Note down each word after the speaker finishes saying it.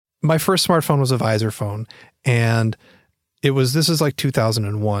my first smartphone was a Visor phone, and this is like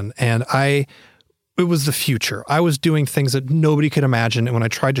 2001, and it was the future. I was doing things that nobody could imagine. And when I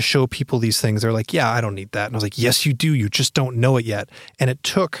tried to show people these things, they're like, yeah, I don't need that. And I was like, yes, you do. You just don't know it yet. And it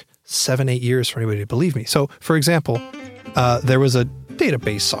took 7-8 years for anybody to believe me. So for example, there was a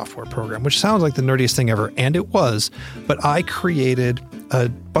database software program, which sounds like the nerdiest thing ever. And it was, but I created a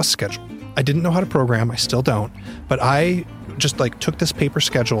bus schedule. I didn't know how to program. I still don't, but I just like took this paper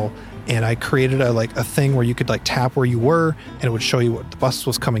schedule and I created a thing where you could like tap where you were and it would show you what the bus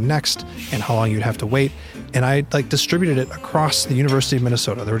was coming next and how long you'd have to wait. And I like distributed it across the University of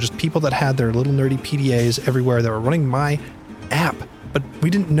Minnesota. There were just people that had their little nerdy PDAs everywhere that were running my app, but we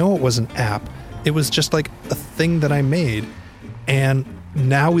didn't know it was an app. It was just like a thing that I made. And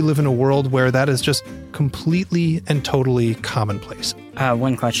now we live in a world where that is just completely and totally commonplace.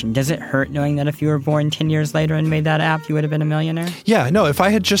 One question. Does it hurt knowing that if you were born 10 years later and made that app, you would have been a millionaire? Yeah, no, if I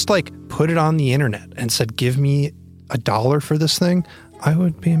had just like put it on the internet and said, give me $1 for this thing, I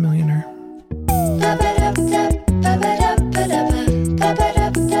would be a millionaire.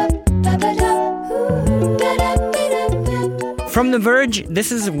 From The Verge,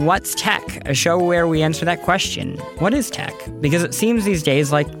 this is What's Tech, a show where we answer that question. What is tech? Because it seems these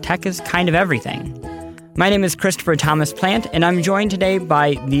days like tech is kind of everything. My name is Christopher Thomas Plant, and I'm joined today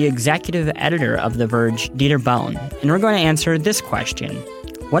by the executive editor of The Verge, Dieter Bohn. And we're going to answer this question.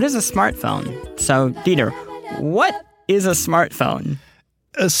 What is a smartphone? So, Dieter, what is a smartphone?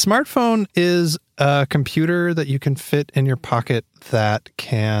 A smartphone is a computer that you can fit in your pocket that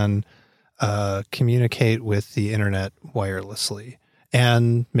can communicate with the internet wirelessly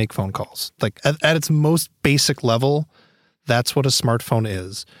and make phone calls. Like at its most basic level, that's what a smartphone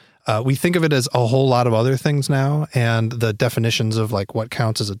is. We think of it as a whole lot of other things now, and the definitions of like what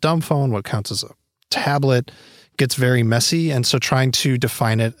counts as a dumb phone, what counts as a tablet gets very messy. And so trying to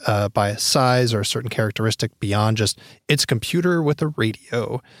define it by a size or a certain characteristic beyond just it's a computer with a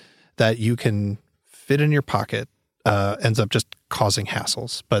radio that you can fit in your pocket ends up just causing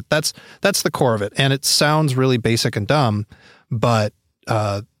hassles. But that's the core of it. And it sounds really basic and dumb, but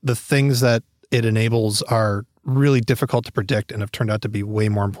the things that it enables are really difficult to predict and have turned out to be way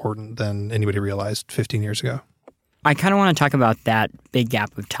more important than anybody realized 15 years ago. I kind of want to talk about that big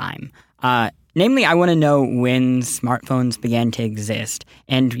gap of time. Namely, I want to know when smartphones began to exist.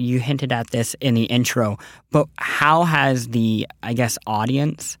 And you hinted at this in the intro, but how has the,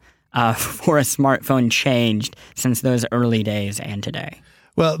 audience for a smartphone changed since those early days and today?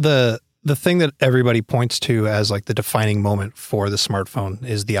 Well, the thing that everybody points to as like the defining moment for the smartphone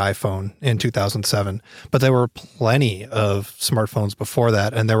is the iPhone in 2007. But there were plenty of smartphones before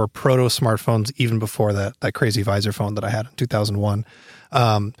that, and there were proto-smartphones even before that crazy Visor phone that I had in 2001.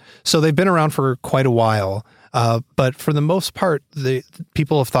 So they've been around for quite a while. But for the most part, the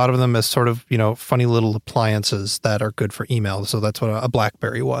people have thought of them as sort of, funny little appliances that are good for email. So that's what a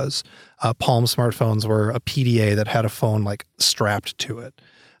BlackBerry was. Palm smartphones were a PDA that had a phone like strapped to it.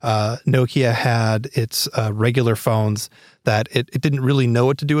 Nokia had its regular phones that it didn't really know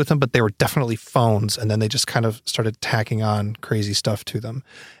what to do with them, but they were definitely phones. And then they just kind of started tacking on crazy stuff to them.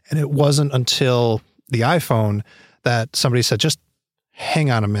 And it wasn't until the iPhone that somebody said, just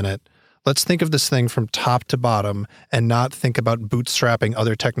hang on a minute. Let's think of this thing from top to bottom and not think about bootstrapping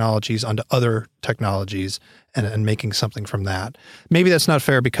other technologies onto other technologies and making something from that. Maybe that's not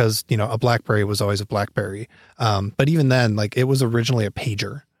fair because, a BlackBerry was always a BlackBerry. But even then, like it was originally a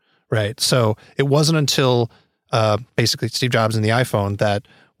pager, right? So it wasn't until basically Steve Jobs and the iPhone that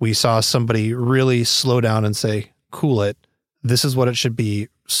we saw somebody really slow down and say, cool it. This is what it should be,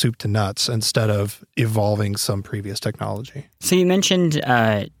 soup to nuts, instead of evolving some previous technology. So you mentioned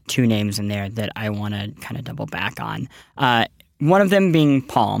two names in there that I want to kind of double back on. One of them being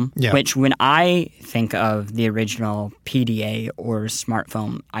Palm, which when I think of the original PDA or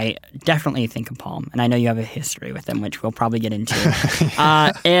smartphone, I definitely think of Palm. And I know you have a history with them, which we'll probably get into.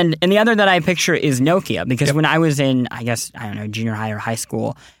 And the other that I picture is Nokia, because when I was in, junior high or high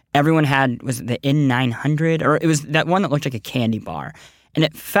school, everyone had, was it the N900? Or it was that one that looked like a candy bar. And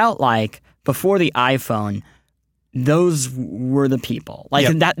it felt like before the iPhone, those were the people.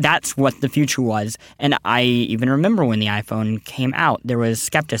 That's what the future was. And I even remember when the iPhone came out, there was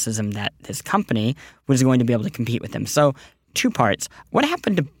skepticism that this company was going to be able to compete with them. So 2 parts. What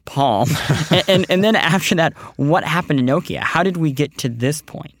happened to Palm? and then after that, what happened to Nokia? How did we get to this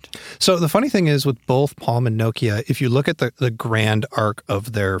point? So the funny thing is with both Palm and Nokia, if you look at the grand arc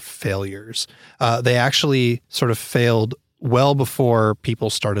of their failures, they actually sort of failed well before people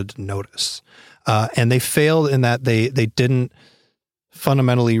started to notice. And they failed in that they didn't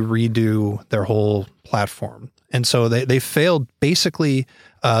fundamentally redo their whole platform. And so they failed basically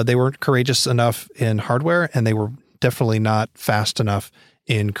They weren't courageous enough in hardware, and they were definitely not fast enough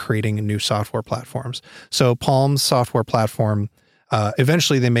in creating new software platforms. So Palm's software platform,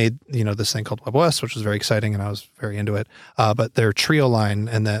 eventually they made, this thing called WebOS, which was very exciting, and I was very into it. But their Trio line,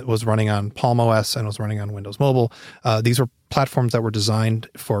 and that was running on Palm OS and was running on Windows Mobile. These were platforms that were designed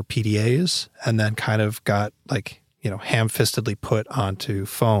for PDAs and then kind of got ham-fistedly put onto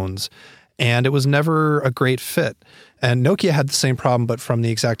phones. And it was never a great fit. And Nokia had the same problem, but from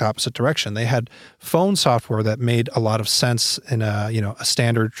the exact opposite direction. They had phone software that made a lot of sense in a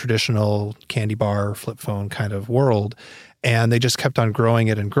standard traditional candy bar flip phone kind of world. And they just kept on growing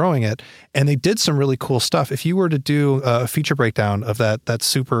it. And they did some really cool stuff. If you were to do a feature breakdown of that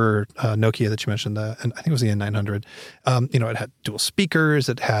super Nokia that you mentioned, and I think it was the N900, it had dual speakers.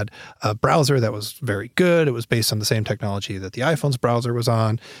 It had a browser that was very good. It was based on the same technology that the iPhone's browser was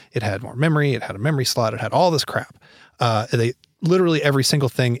on. It had more memory. It had a memory slot. It had all this crap. Literally every single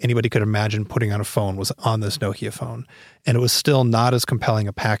thing anybody could imagine putting on a phone was on this Nokia phone. And it was still not as compelling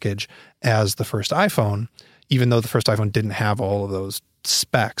a package as the first iPhone, even though the first iPhone didn't have all of those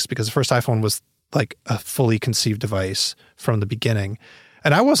specs, because the first iPhone was like a fully conceived device from the beginning.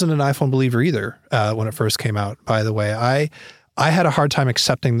 And I wasn't an iPhone believer either when it first came out, by the way. I had a hard time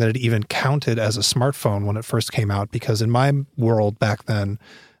accepting that it even counted as a smartphone when it first came out, because in my world back then,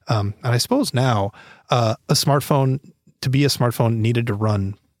 and I suppose now, to be a smartphone needed to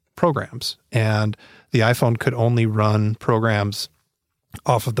run programs. And the iPhone could only run programs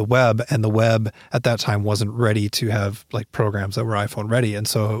off of the web, and the web at that time wasn't ready to have like programs that were iPhone ready. And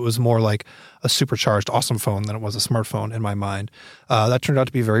so it was more like a supercharged awesome phone than it was a smartphone in my mind. That turned out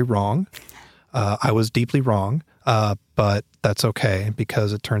to be very wrong. I was deeply wrong, but that's okay,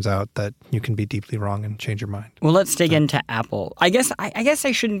 because it turns out that you can be deeply wrong and change your mind. Well, let's dig into Apple. I guess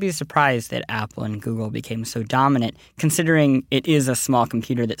I shouldn't be surprised that Apple and Google became so dominant, considering it is a small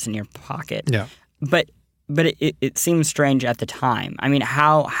computer that's in your pocket. Yeah. But it seems strange at the time. I mean,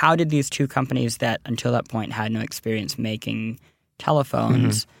 how did these two companies that until that point had no experience making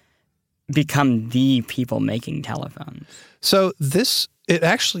telephones become the people making telephones? So it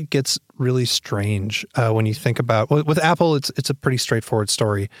actually gets really strange when you think about, with Apple, it's a pretty straightforward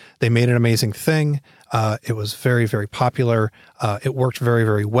story. They made an amazing thing. It was very, very popular. It worked very,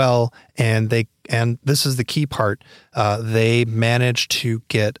 very well. And this is the key part. They managed to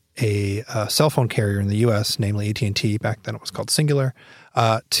get a cell phone carrier in the U.S., namely AT&T, back then it was called Singular,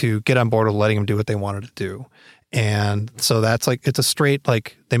 to get on board with letting them do what they wanted to do. And so that's it's a straight,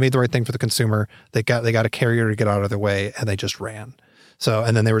 they made the right thing for the consumer. They got a carrier to get out of their way, and they just ran. So,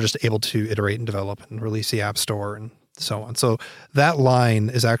 and then they were just able to iterate and develop and release the App Store and so on. So that line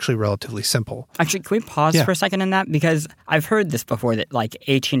is actually relatively simple. Actually, can we pause for a second on that? Because I've heard this before, that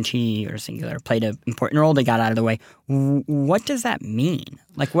AT&T or Singular played an important role. They got out of the way. What does that mean?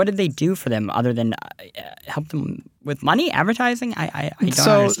 What did they do for them other than help them with money, advertising? I don't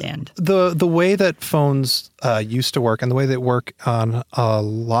understand. The way that phones used to work, and the way they work on a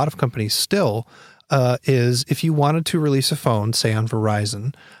lot of companies still, is if you wanted to release a phone, say on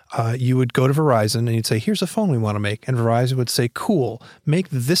Verizon, you would go to Verizon and you'd say, here's a phone we want to make. And Verizon would say, cool, make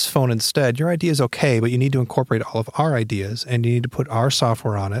this phone instead. Your idea is okay, but you need to incorporate all of our ideas, and you need to put our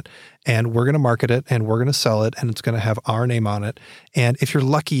software on it, and we're going to market it, and we're going to sell it, and it's going to have our name on it. And if you're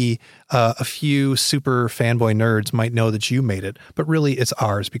lucky, a few super fanboy nerds might know that you made it, but really it's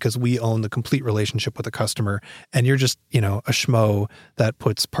ours, because we own the complete relationship with the customer, and you're just, a schmo that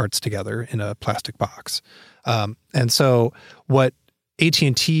puts parts together in a plastic box. And so what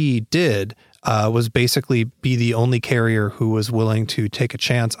AT&T did was basically be the only carrier who was willing to take a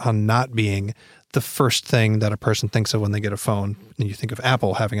chance on not being the first thing that a person thinks of when they get a phone. And you think of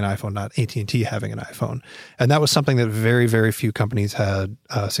Apple having an iPhone, not AT&T having an iPhone. And that was something that very, very few companies had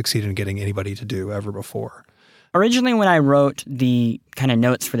succeeded in getting anybody to do ever before. Originally, when I wrote the kind of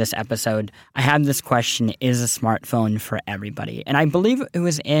notes for this episode, I had this question, is a smartphone for everybody? And I believe it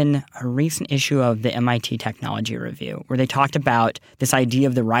was in a recent issue of the MIT Technology Review, where they talked about this idea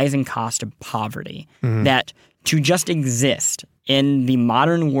of the rising cost of poverty, that to just exist in the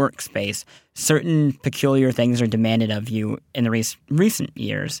modern workspace, certain peculiar things are demanded of you in the recent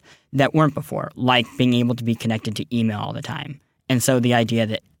years that weren't before, like being able to be connected to email all the time. And so the idea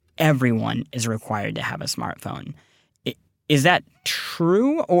that everyone is required to have a smartphone. Is that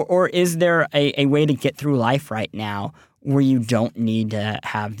true? Or is there a way to get through life right now where you don't need to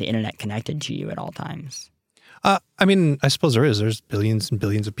have the internet connected to you at all times? I suppose there is. There's billions and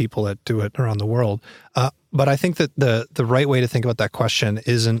billions of people that do it around the world. But I think that the right way to think about that question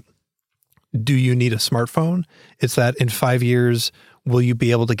isn't, do you need a smartphone? It's that in 5 years, will you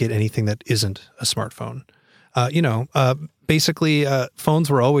be able to get anything that isn't a smartphone? basically, phones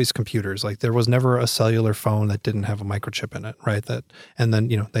were always computers. Like there was never a cellular phone that didn't have a microchip in it, right? And then,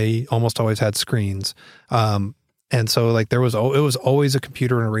 they almost always had screens. And so like it was always a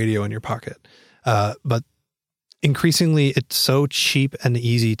computer and a radio in your pocket. But increasingly it's so cheap and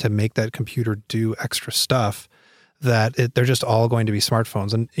easy to make that computer do extra stuff that they're just all going to be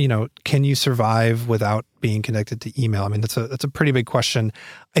smartphones. And, can you survive without being connected to email? I mean, that's a pretty big question.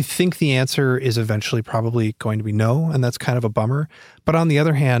 I think the answer is eventually probably going to be no, and that's kind of a bummer. But on the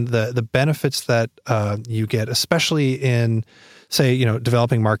other hand, the benefits that you get, especially in, say,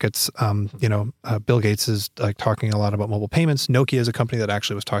 developing markets, Bill Gates is like talking a lot about mobile payments. Nokia is a company that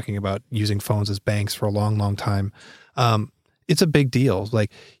actually was talking about using phones as banks for a long, long time. It's a big deal. Like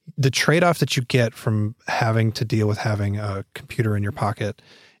the trade-off that you get from having to deal with having a computer in your pocket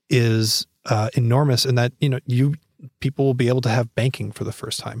is enormous, in that, people will be able to have banking for the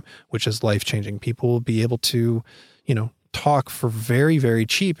first time, which is life-changing. People will be able to, talk for very, very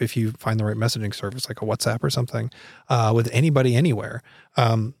cheap if you find the right messaging service, like a WhatsApp or something, with anybody anywhere.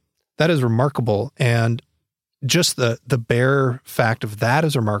 That is remarkable. And just the bare fact of that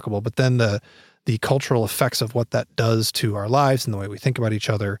is remarkable. But then the cultural effects of what that does to our lives and the way we think about each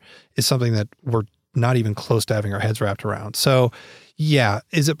other is something that we're not even close to having our heads wrapped around. So yeah,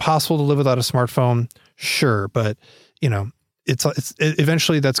 is it possible to live without a smartphone? Sure. But it's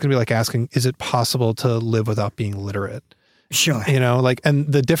eventually that's going to be like asking, is it possible to live without being literate? Sure.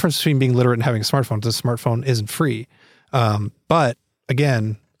 And the difference between being literate and having a smartphone is a smartphone isn't free. But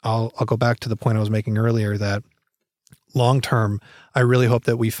again, I'll go back to the point I was making earlier that long term, I really hope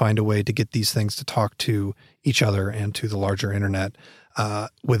that we find a way to get these things to talk to each other and to the larger internet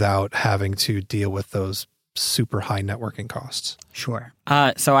without having to deal with those super high networking costs. Sure.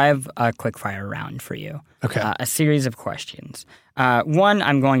 So I have a quick fire round for you. Okay. A series of questions. One,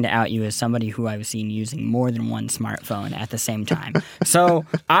 I'm going to out you as somebody who I've seen using more than one smartphone at the same time. So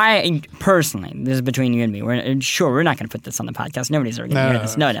I personally, this is between you and me. We're not going to put this on the podcast. Nobody's ever going to hear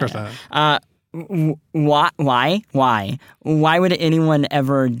this. No. Why would anyone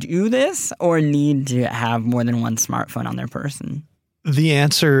ever do this or need to have more than one smartphone on their person? The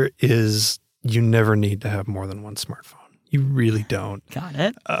answer is you never need to have more than one smartphone. You really don't. Got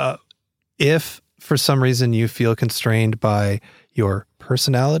it. If for some reason you feel constrained by your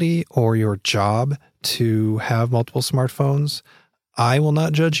personality or your job to have multiple smartphones, I will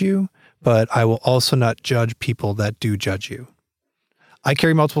not judge you, but I will also not judge people that do judge you. I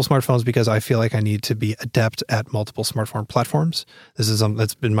carry multiple smartphones because I feel like I need to be adept at multiple smartphone platforms. This is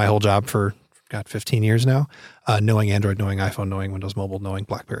that's been my whole job for 15 years now, knowing Android, knowing iPhone, knowing Windows Mobile, knowing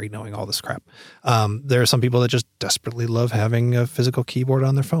BlackBerry, knowing all this crap. There are some people that just desperately love having a physical keyboard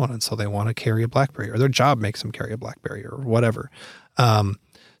on their phone, and so they want to carry a BlackBerry, or their job makes them carry a BlackBerry or whatever.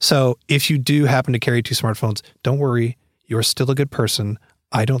 So if you do happen to carry two smartphones, don't worry. You're still a good person.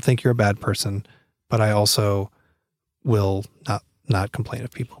 I don't think you're a bad person, but I also will not complain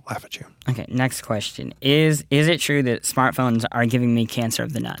if people laugh at you. Okay, next question. Is it true that smartphones are giving me cancer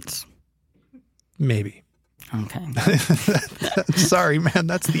of the nuts? Maybe. Okay. Sorry, man.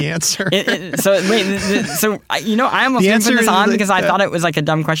 That's the answer. I almost didn't put this on because I thought it was like a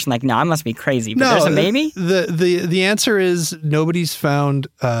dumb question. Like, no, I must be crazy. But there's a maybe? The answer is nobody's found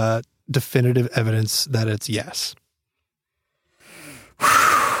definitive evidence that it's yes.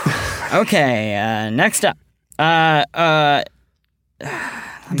 Okay. Next up. I'm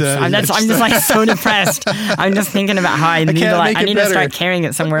just like so depressed. I'm just thinking about how I need to start carrying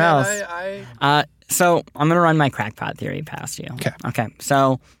it somewhere else. So I'm going to run my crackpot theory past you. Okay.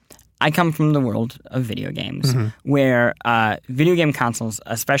 So I come from the world of video games, where video game consoles,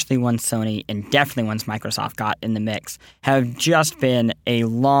 especially once Sony and definitely once Microsoft got in the mix, have just been a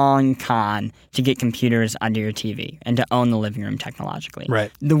long con to get computers under your TV and to own the living room technologically.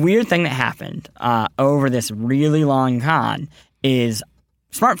 Right. The weird thing that happened over this really long con is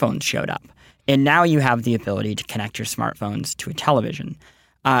smartphones showed up. And now you have the ability to connect your smartphones to a television.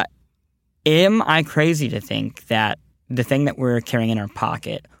 Am I crazy to think that the thing that we're carrying in our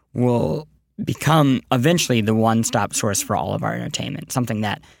pocket will become eventually the one-stop source for all of our entertainment, something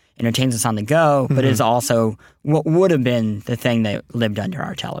that entertains us on the go, but is also what would have been the thing that lived under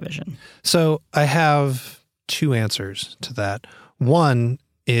our television? So I have two answers to that. One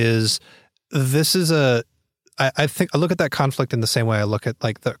is I think I look at that conflict in the same way I look at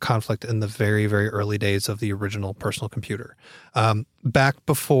like the conflict in the very, very early days of the original personal computer. Back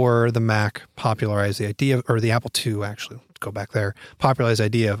before the Mac popularized the idea, or the Apple II actually, let's go back there, popularized the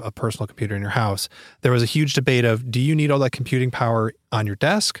idea of a personal computer in your house, there was a huge debate of, do you need all that computing power on your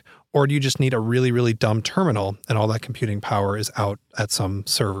desk, or do you just need a really, really dumb terminal and all that computing power is out at some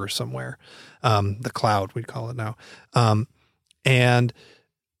server somewhere? The cloud, we'd call it now. And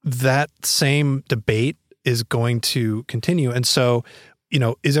that same debate is going to continue. And so,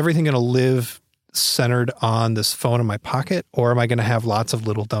 is everything going to live centered on this phone in my pocket, or am I going to have lots of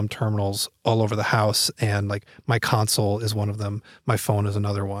little dumb terminals all over the house? And like my console is one of them. My phone is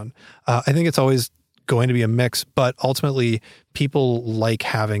another one. I think it's always going to be a mix, but ultimately people like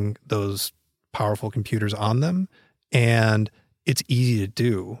having those powerful computers on them, and it's easy to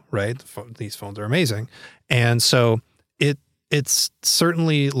do, right? These phones are amazing. And so it's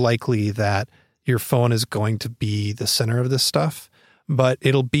certainly likely that your phone is going to be the center of this stuff, but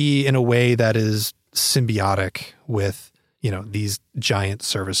it'll be in a way that is symbiotic with, these giant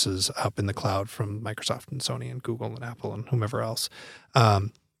services up in the cloud from Microsoft and Sony and Google and Apple and whomever else,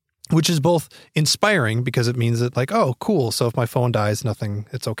 which is both inspiring because it means that like, oh, cool. So if my phone dies,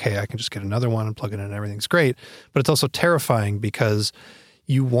 it's okay. I can just get another one and plug it in and everything's great. But it's also terrifying because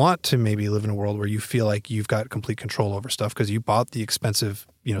you want to maybe live in a world where you feel like you've got complete control over stuff because you bought the expensive,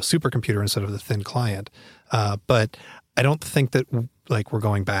 supercomputer instead of the thin client. But I don't think that like we're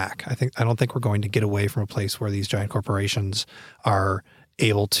going back. I don't think we're going to get away from a place where these giant corporations are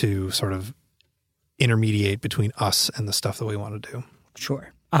able to sort of intermediate between us and the stuff that we want to do.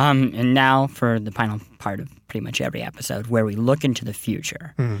 Sure. And now for the final part of pretty much every episode where we look into the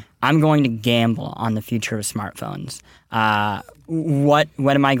future. I'm going to gamble on the future of smartphones. What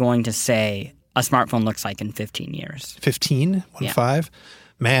am I going to say a smartphone looks like in 15 years? 15? 1-5?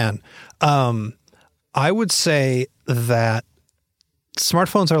 Man, I would say that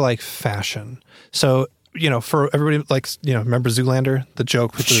smartphones are like fashion. So, for everybody likes, remember Zoolander, the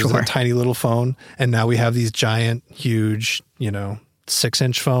joke, which is a tiny little phone. And now we have these giant, huge,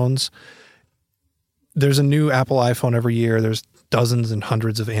 6-inch phones. There's a new Apple iPhone every year. There's dozens and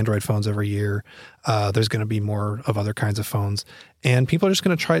hundreds of Android phones every year. There's going to be more of other kinds of phones. And people are just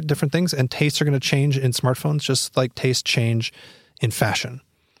going to try different things. And tastes are going to change in smartphones, just like tastes change in fashion.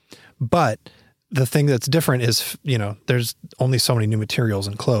 But the thing that's different is, there's only so many new materials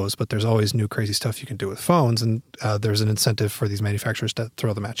in clothes, but there's always new crazy stuff you can do with phones. And there's an incentive for these manufacturers to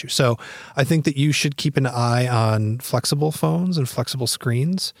throw them at you. So I think that you should keep an eye on flexible phones and flexible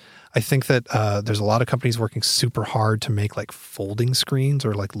screens. I think that there's a lot of companies working super hard to make like folding screens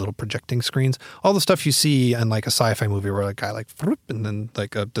or like little projecting screens. All the stuff you see in like a sci-fi movie where a guy like, and then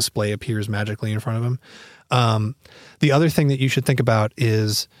like a display appears magically in front of him. The other thing that you should think about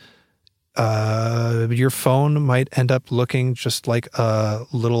is your phone might end up looking just like a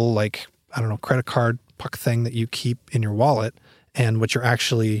little, like, credit card puck thing that you keep in your wallet. And what you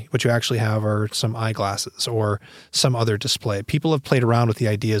actually have are some eyeglasses or some other display. People have played around with the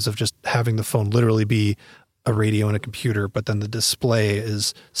ideas of just having the phone literally be a radio and a computer, but then the display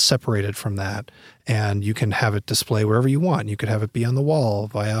is separated from that. And you can have it display wherever you want. You could have it be on the wall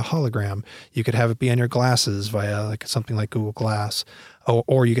via a hologram. You could have it be on your glasses via like something like Google Glass,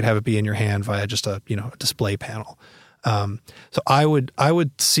 or you could have it be in your hand via just a display panel. So I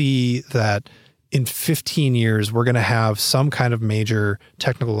would see that in 15 years, we're going to have some kind of major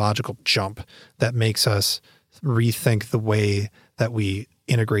technological jump that makes us rethink the way that we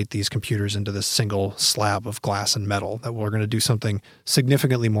integrate these computers into this single slab of glass and metal, that we're going to do something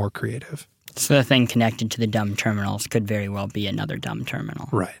significantly more creative. So the thing connected to the dumb terminals could very well be another dumb terminal.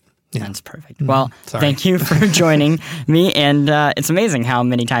 Right. Yeah. That's perfect. Well, thank you for joining me. And it's amazing how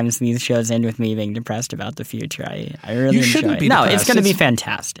many times these shows end with me being depressed about the future. I really enjoy it. No, it's going to be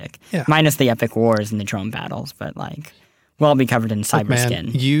fantastic. Yeah. Minus the epic wars and the drone battles, but we'll all be covered in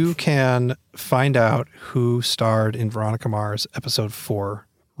cyberskin. You can find out who starred in Veronica Mars episode 4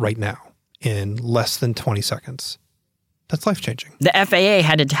 right now in less than 20 seconds. That's life-changing. The FAA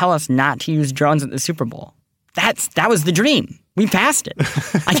had to tell us not to use drones at the Super Bowl. That was the dream. We passed it.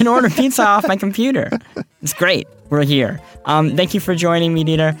 I can order pizza off my computer. It's great. We're here. Thank you for joining me,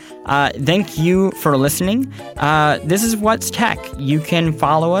 Dieter. Thank you for listening. This is What's Tech. You can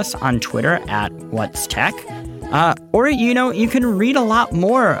follow us on Twitter at What's Tech. Or, you can read a lot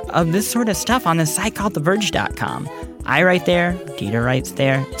more of this sort of stuff on this site called TheVerge.com. I write there. Dieter writes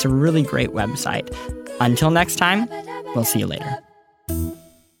there. It's a really great website. Until next time, we'll see you later.